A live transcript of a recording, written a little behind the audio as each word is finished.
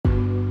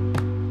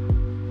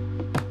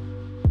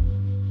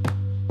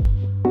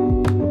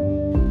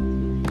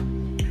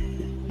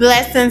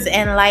Blessings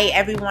and light,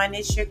 everyone.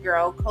 It's your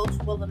girl, Coach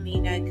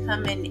Wilhelmina,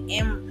 coming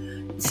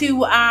in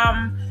to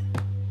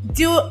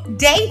do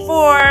day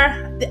 4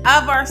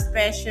 of our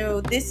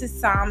special. This is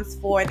Psalms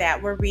 4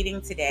 that we're reading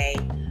today.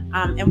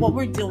 And what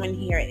we're doing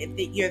here, if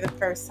you're the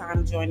first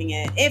time joining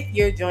it, if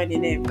you're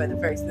joining it for the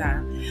first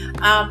time,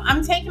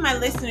 I'm taking my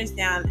listeners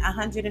down a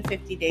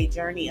 150-day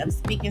journey of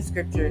speaking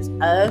scriptures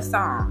of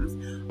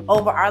Psalms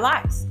over our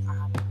lives.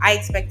 I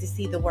expect to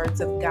see the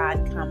words of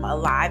God come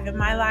alive in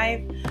my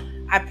life.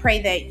 I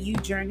pray that you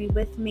journey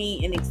with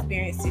me and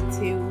experience it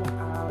too.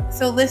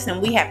 So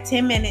listen, we have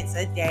 10 minutes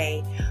a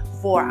day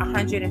for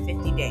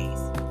 150 days,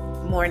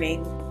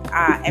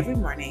 every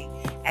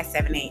morning at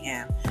 7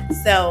 a.m.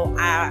 So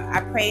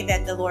I pray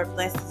that the Lord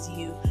blesses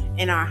you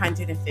in our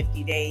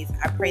 150 days.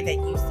 I pray that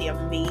you see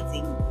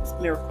amazing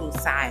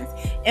miracles, signs,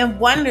 and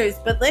wonders.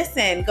 But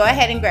listen, go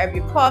ahead and grab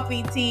your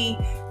coffee, tea,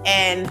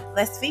 and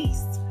let's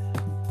feast.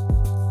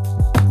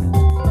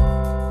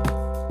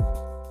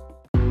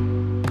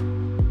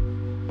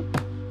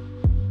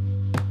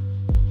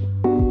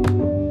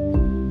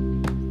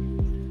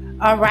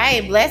 All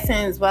right,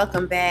 blessings.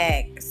 Welcome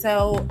back.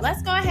 So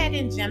let's go ahead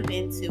and jump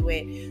into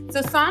it.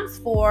 So Psalms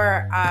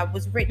 4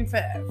 was written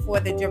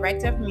for the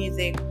director of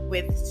music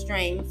with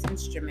strings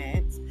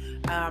instruments.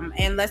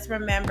 And let's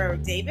remember,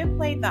 David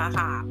played the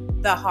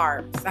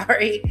harp.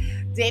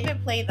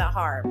 David played the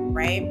harp,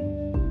 right?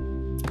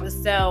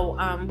 So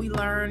we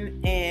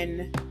learn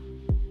in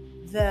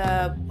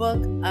the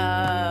book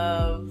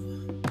of,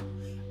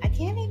 I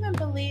can't even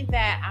believe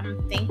that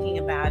I'm thinking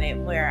about it,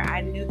 where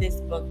I knew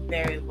this book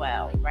very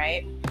well,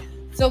 right?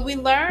 So we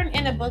learn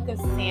in the book of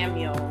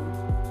Samuel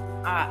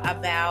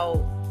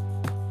about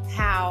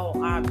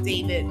how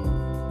David,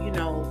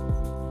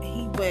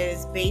 he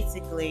was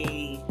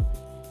basically,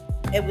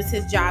 it was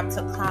his job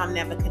to calm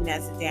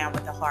Nebuchadnezzar down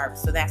with the harp.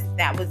 So that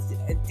was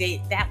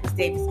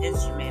David's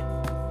instrument.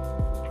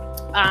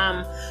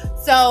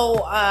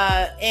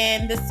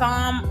 In the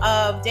Psalm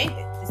of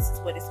David, this is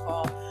what it's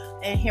called.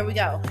 And here we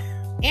go.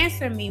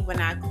 Answer me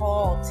when I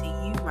call to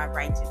you, my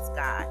righteous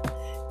God.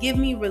 Give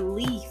me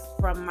relief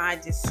from my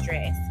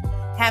distress.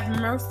 Have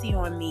mercy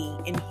on me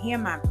and hear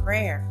my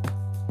prayer.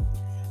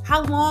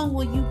 How long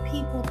will you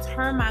people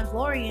turn my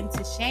glory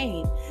into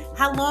shame?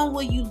 How long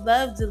will you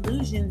love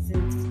delusions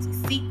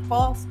and seek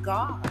false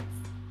gods?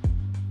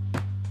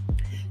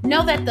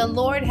 Know that the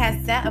Lord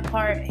has set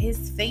apart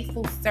his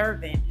faithful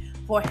servant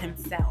for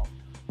himself.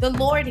 The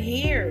Lord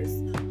hears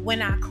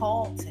when I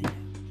call to him.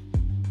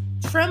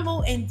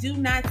 Tremble and do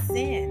not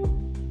sin.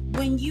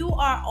 When you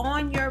are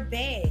on your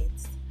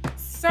beds,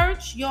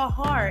 search your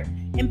heart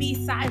and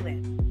be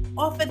silent.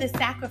 Offer the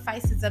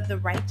sacrifices of the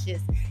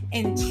righteous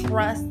and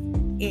trust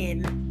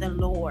in the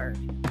Lord.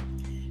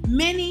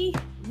 Many,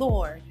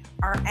 Lord,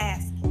 are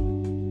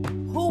asking,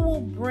 who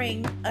will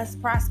bring us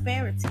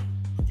prosperity?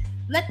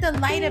 Let the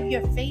light of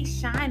your face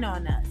shine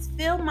on us.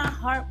 Fill my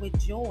heart with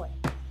joy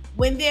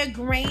when their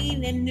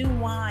grain and new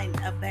wine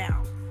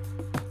abound.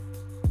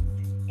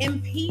 In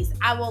peace,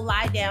 I will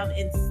lie down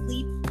and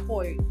sleep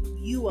for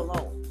you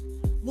alone.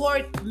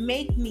 Lord,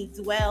 make me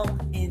dwell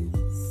in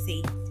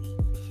safety.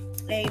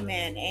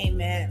 Amen.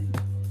 Amen.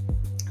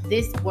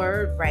 This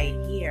word right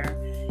here,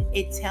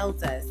 it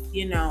tells us,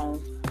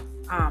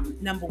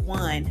 number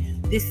one,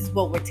 this is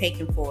what we're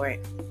taking for it.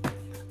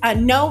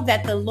 Know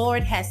that the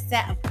Lord has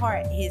set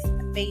apart his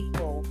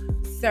faithful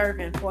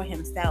servant for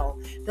himself.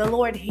 The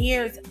Lord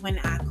hears when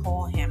I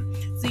call him.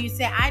 So you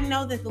say, I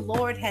know that the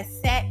Lord has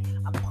set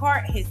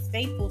apart his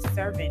faithful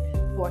servant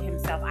for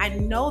himself. I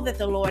know that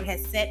the Lord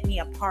has set me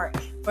apart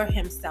for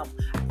himself.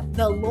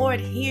 The Lord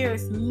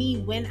hears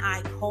me when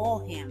I call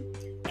him.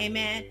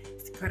 Amen.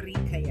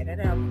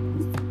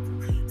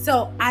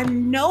 So I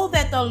know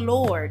that the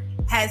Lord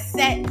has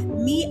set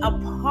me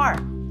apart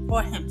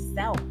for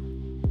himself.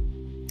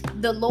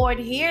 The Lord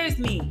hears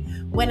me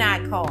when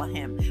I call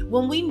him.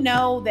 When we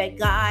know that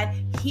God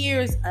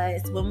hears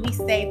us, when we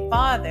say,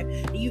 Father,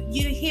 you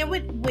hear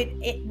what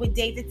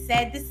David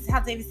said. This is how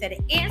David said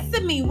it.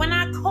 Answer me when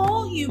I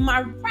call you,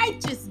 my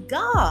righteous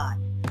God.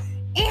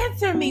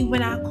 Answer me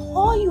when I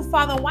call you,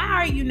 Father. Why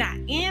are you not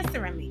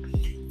answering me?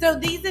 So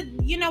these are,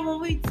 when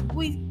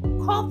we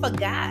call for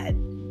God,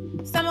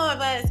 some of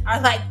us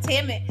are like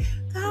timid.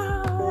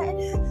 God,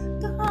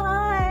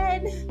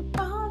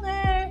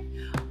 Father.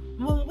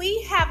 When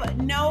we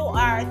know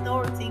our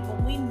authority,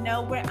 when we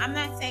know I'm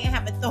not saying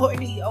have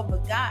authority over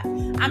God.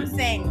 I'm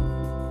saying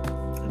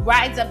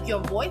rise up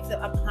your voice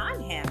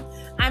upon him.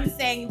 I'm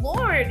saying,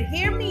 Lord,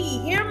 hear me,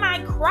 hear my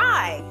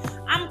cry.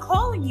 I'm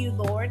calling you,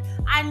 Lord.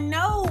 I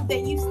know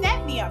that you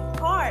set me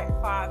apart,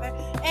 Father,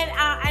 and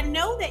I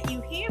know that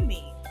you hear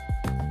me.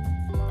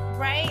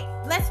 Right?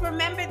 Let's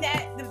remember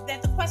that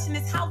the question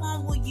is, how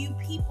long will you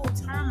people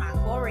turn my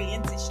glory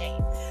into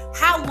shame?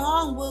 How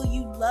long will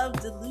you love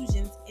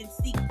delusions and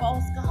seek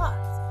false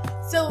gods?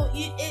 So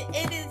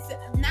it is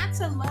not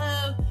to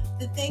love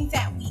the things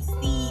that we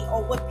see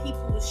or what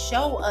people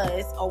show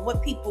us or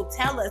what people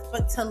tell us,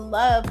 but to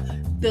love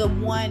the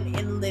one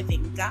and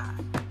living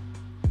God,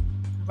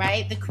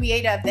 right? The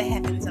creator of the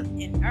heavens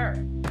and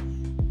earth.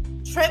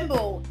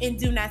 Tremble and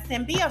do not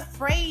sin. Be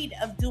afraid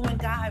of doing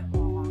God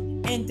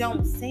wrong and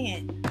don't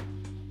sin.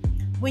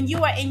 When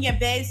you are in your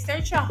bed,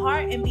 search your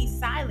heart and be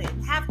silent.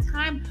 Have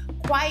time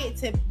quiet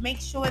to make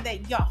sure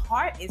that your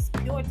heart is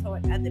pure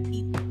toward other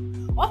people.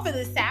 Offer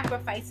the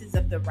sacrifices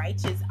of the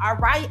righteous.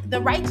 The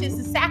righteous,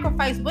 the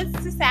sacrifice. What's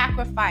the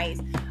sacrifice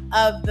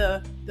of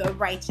the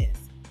righteous?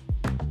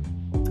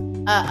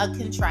 A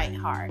contrite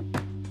heart.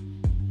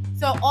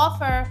 So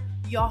offer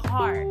your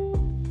heart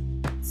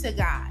to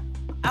God.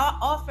 I'll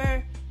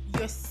offer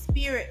your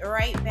spirit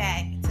right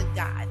back to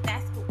God.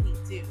 That's what we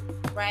do,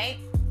 right?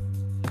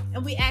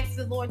 And we ask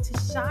the Lord to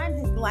shine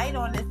his light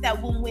on us,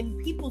 that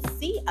when people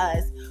see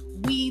us,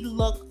 we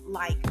look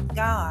like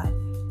God.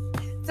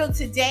 So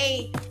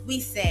today we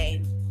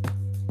say,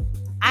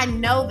 I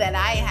know that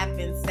I have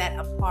been set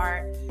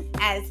apart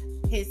as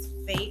his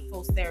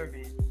faithful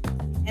servant.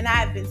 And I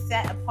have been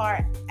set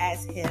apart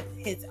as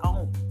his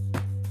own.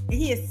 And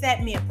he has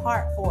set me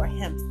apart for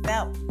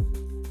himself.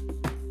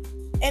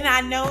 And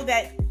I know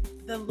that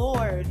the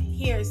Lord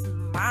hears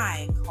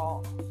my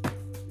call.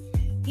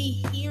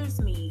 He hears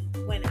me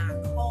when I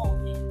call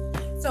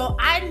him. So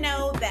I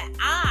know that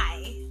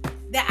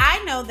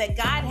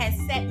God has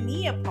set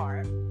me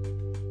apart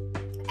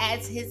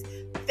as his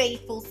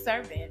faithful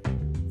servant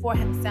for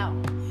himself.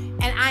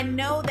 And I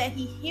know that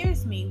he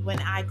hears me when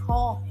I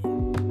call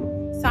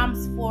him.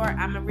 Psalms 4,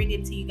 I'm going to read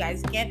it to you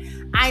guys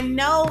again. I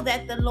know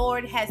that the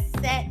Lord has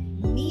set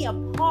me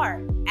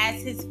apart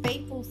as his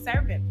faithful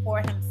servant for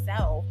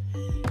himself.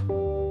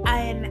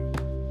 And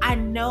I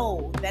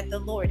know that the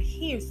Lord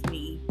hears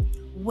me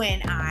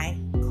when I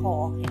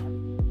call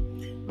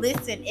him.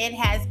 Listen, it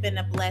has been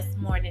a blessed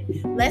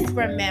morning. Let's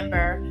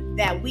remember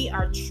that we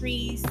are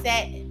trees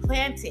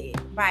planted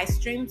by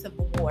streams of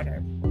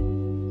water.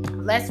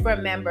 Let's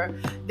remember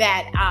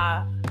that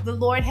the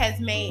Lord has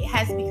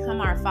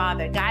become our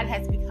Father. God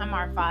has become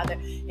our Father.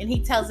 And he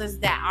tells us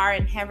that our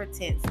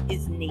inheritance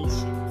is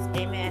nations.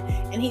 Amen.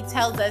 And he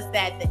tells us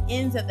that the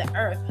ends of the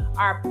earth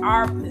are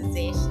our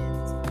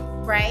possessions,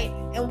 right?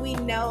 And we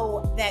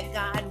know that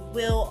God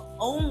will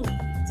only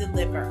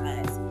deliver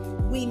us.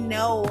 We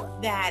know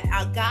that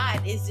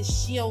God is a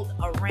shield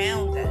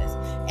around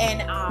us.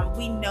 And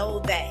we know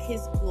that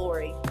his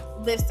glory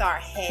lifts our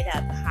head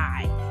up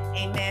high.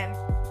 Amen.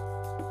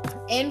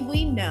 And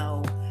we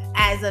know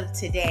as of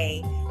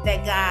today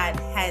that God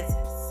has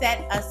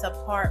set us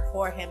apart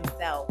for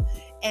himself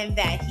and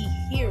that he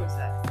hears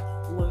us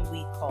when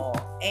we call.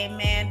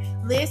 Amen.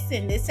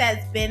 Listen, this has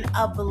been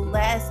a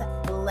blessed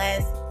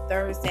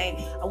Thursday.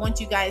 I want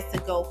you guys to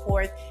go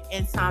forth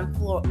in Psalm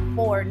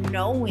 4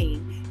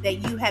 knowing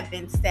that you have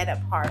been set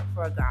apart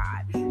for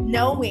God,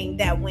 knowing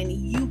that when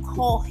you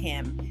call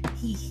him,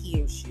 he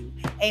hears you.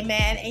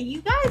 Amen. And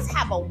you guys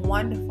have a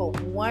wonderful,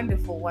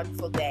 wonderful,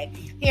 wonderful day.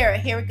 Here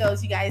it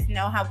goes. You guys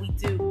know how we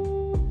do.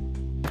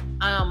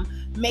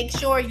 Make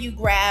sure you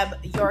grab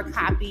your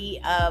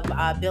copy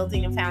of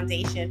Building a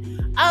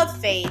Foundation of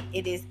Faith.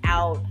 It is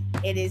out.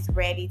 It is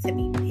ready to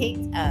be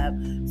picked up.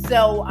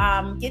 So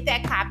get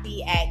that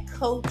copy at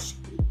Coach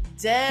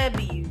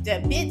W,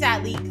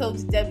 bit.ly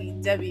Coach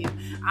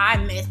WW. I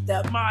messed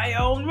up my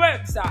own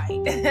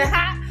website.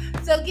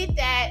 So get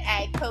that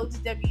at Coach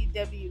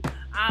WW.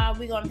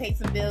 We're going to pay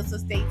some bills, so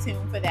stay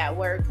tuned for that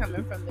word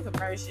coming from the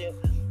commercial.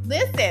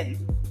 Listen,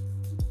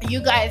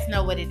 you guys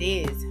know what it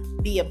is.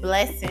 Be a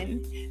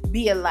blessing,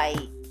 be a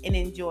light, and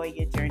enjoy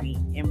your journey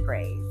in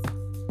praise.